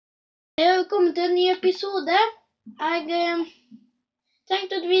Jeg har kommet til en ny episode. Jeg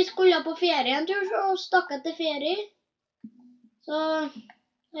tenkte at vi skulle på ferie en tur, så stakk jeg til ferie. Så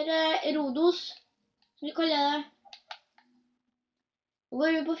her er Rodos, som vi kaller det. Nå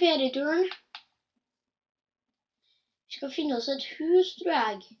går vi på ferieturen. Vi skal finne oss et hus, tror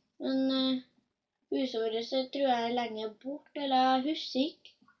jeg. Men huset vårt tror jeg er lenger bort, eller jeg husker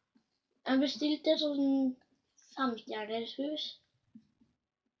ikke. Jeg bestilte et sånn 5-stjerners hus.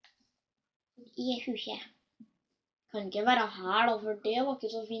 I huset. Kan ikke være her da, for det var ikke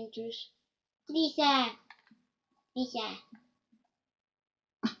så fint hus. Lise! Lise!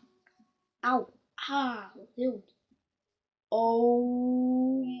 Au! Au! Det gjorde.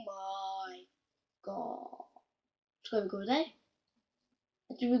 Oh my god. Skal vi gå der?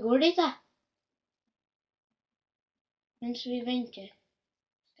 Jeg tror vi går dit da. Mens vi venter.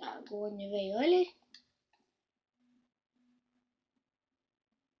 Skal jeg gå andre veien, eller?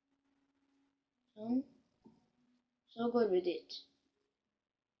 Sånn. Så går vi dit.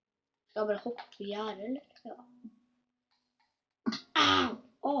 Skal jeg bare hoppe på gjerdet, eller? Ja. Au!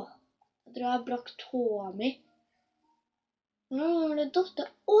 Åh! Jeg tror jeg brakk tåa mi. Nå har det dottet.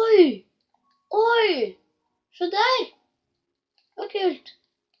 Oi! Oi! Se der! Det var kult.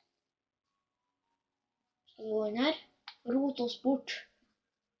 Skal vi gå inn her? Rote oss bort.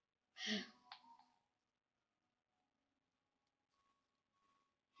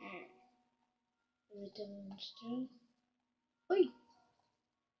 Til venstre. Oi!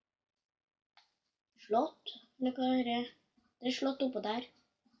 Slott. Eller hva er det? Det er slott oppå der.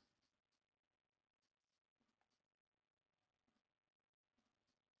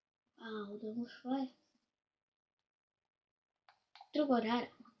 Au, det var svær. Jeg tror går her.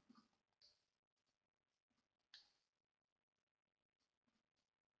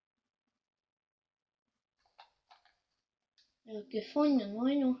 Jeg har ikke funnet noe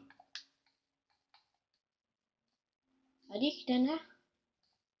ennå. Her gikk det ned.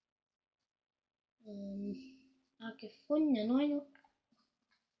 Jeg har ikke funnet noe ennå.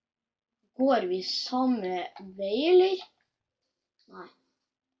 Går vi samme vei, eller? Nei.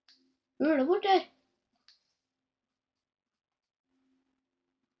 Hvor er det bort her?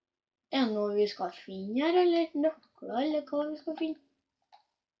 Er det noe vi skal finne her, eller nøkler, eller hva vi skal finne?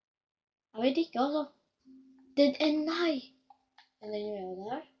 Jeg vet ikke, altså. Det er nei. Er den veien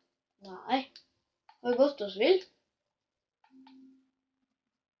der? Nei. Vi har gått oss vill.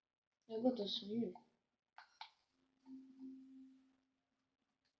 Vi har gått oss vill.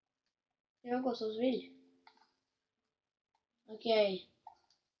 Vi har gått oss vill. Ok.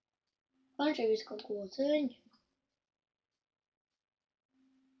 Kanskje vi skal gå til den.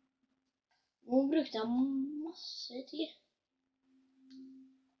 Nå brukte jeg masse tid.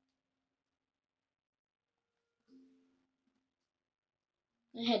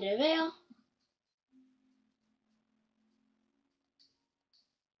 Her er veien.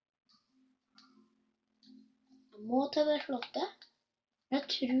 Jeg må til det slottet. Jeg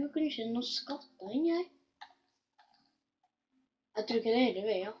tror kanskje noen skatter inn her. Jeg tror ikke det er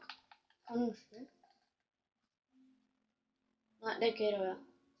veien. Kanskje. Nei, det er ikke veien.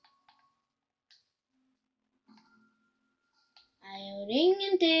 Jeg gjør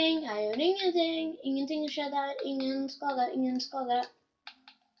ingenting. Jeg gjør ingenting. Ingenting skjer der. Ingen skade. Ingen skade.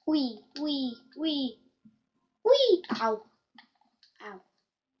 Oi, oi, oi. Oi! Au. Au.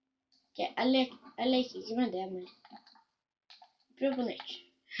 Ok, jeg leker ikke med det mer. Prøv på nytt.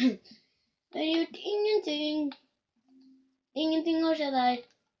 Jeg har gjort ingenting. Ingenting har skjedd der.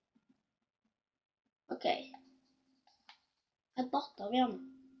 Ok. Jeg datt av igjen.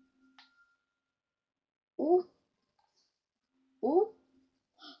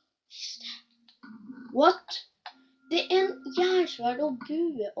 What? Det er en jernsverd og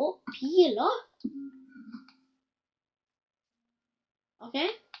bue og piler. Ok,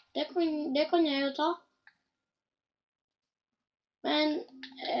 det kan jeg jo ta. Men,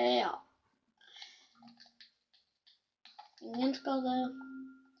 ja. Ingen skade.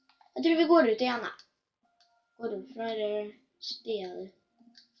 Jeg tror vi går ut igjen, da. Går ut fra stedet.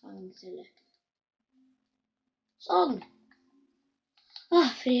 Fangstedet. Sånn.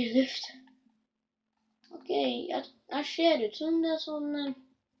 Fri luft. Ok, jeg ser ut som det er sånn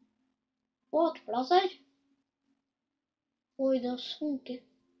båtplass her. Oi, det har sunket.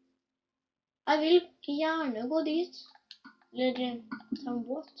 Jeg vil gjerne gå dit. Eller ta en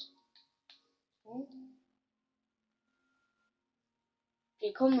båt. Sånn.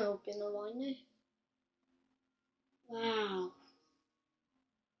 Vi kommer opp i noe vann her. Wow.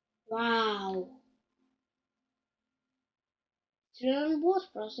 Wow. Jeg tror det er en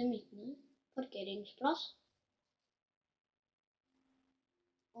båtplass i midten her. Parkeringsplass.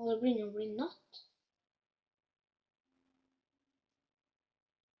 Og det begynner å bli natt.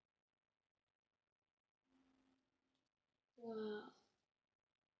 Wow.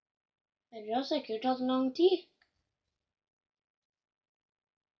 Dette har sikkert tatt lang tid.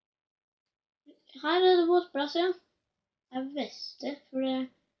 Her er det båtplass, ja. Jeg visste det, for det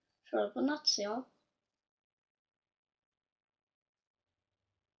står på nettsida.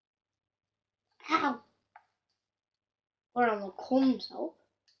 Au! Går det an å komme seg opp?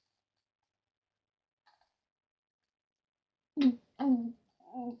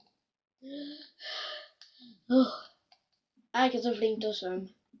 Jeg er ikke så flink til å svømme.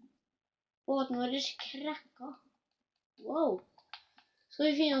 Båten vår krekka. Wow. Skal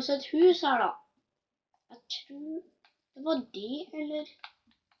vi finne oss et hus her, da? Jeg tror det var det, eller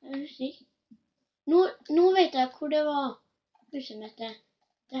jeg husker ikke. Nå vet jeg hvor det var huset mitt.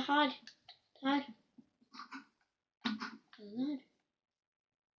 Det her. Det her. Det der.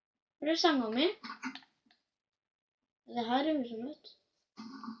 Hvor er senga mi? Det her er huset mitt.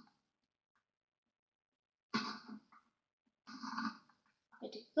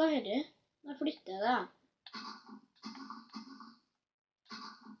 Vet ikke hva det er. Jeg flytter det.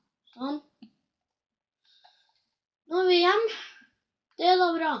 Sånn. Nå er vi hjem. Det er da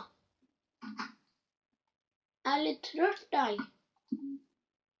bra. Jeg er litt trøtt, jeg.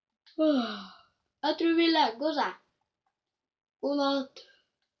 Jeg tror vi legger oss, jeg. God natt.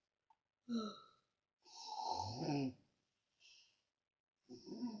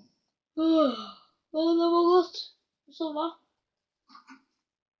 Det var godt. Sove.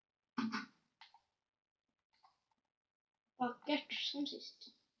 Vakkert som sist.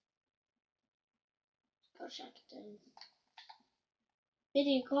 Skal sjekke det. Vet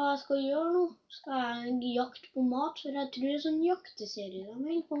ikke hva jeg skal gjøre nå. Skal jeg jakte på mat? For jeg tror det er sånn jakteserie de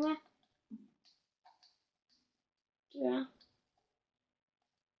holder på med. Tror jeg.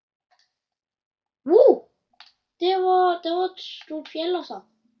 Wow! Det var et stort fjell, altså.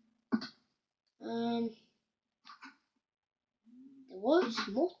 Det var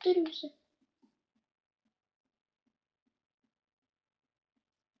smått det huset.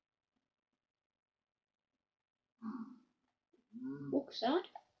 Okse her.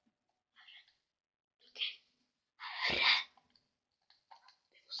 Herre.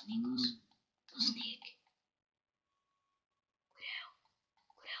 Vi må snike oss. Vi må snike.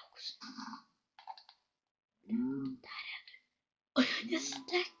 Hvor er oksen? Der er du. Oi, det er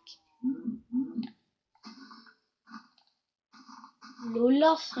stekk.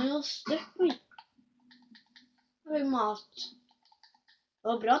 Lollas, han var støkk, oi. Har vi mat? Det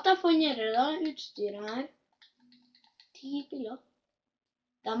var bra at jeg fant dette utstyret her. 10 piller.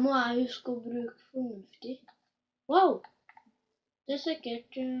 Da må jeg huske å bruke fornuftig. Wow! Det er sikkert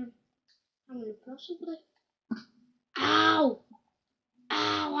hemmelig plass oppå der. Au!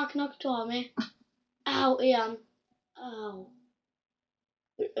 Au, jeg knakk tåa mi. Au, igjen. Au.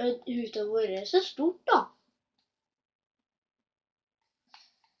 Huset vårt er så stort, da.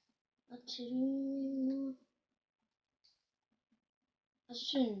 Jeg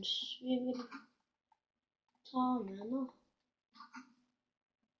synes vi vil ta med noe.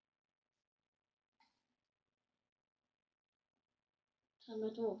 Ta med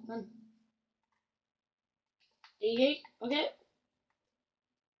et våpen. JEG, ok.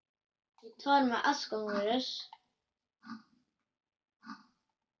 Vi tar med eskene våre.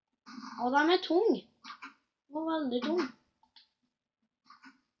 Og de er tunge. De var veldig tunge.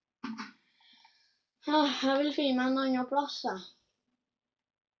 Jeg vil finne meg en annen plass, jeg.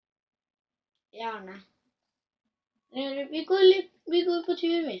 Gjerne. Vi går på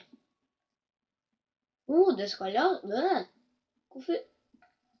tur, vi. Det skal jeg. Hvorfor?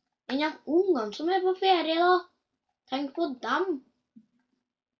 Men de ungene som er på ferie, da. Tenk på dem.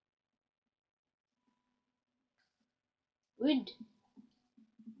 Wood.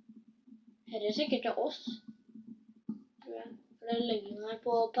 Her er sikkert til oss, tror jeg. For det ligger her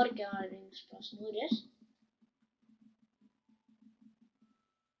på parkeringsplassen vår.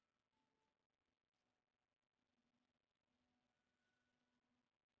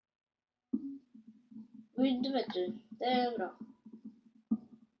 Wood, vet du. Det er bra.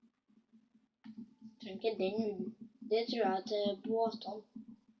 Trenger ikke den wooden. Det tror jeg er til båtene.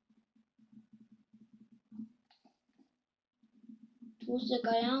 2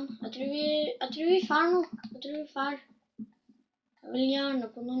 stykker igjen. Jeg tror vi fer nå. Jeg vil gjerne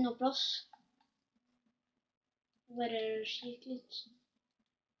på noen annen plass. Bare kikke litt.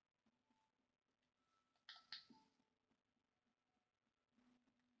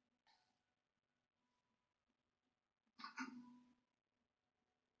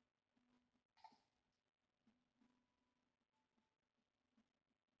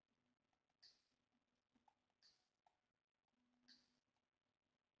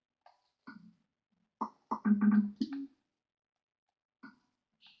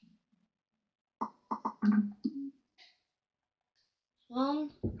 Sånn.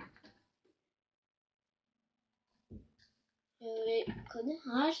 Gjør vi hva den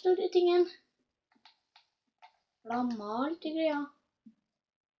her store tingen. Flammer alt i greia.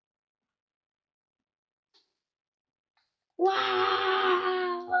 Wow!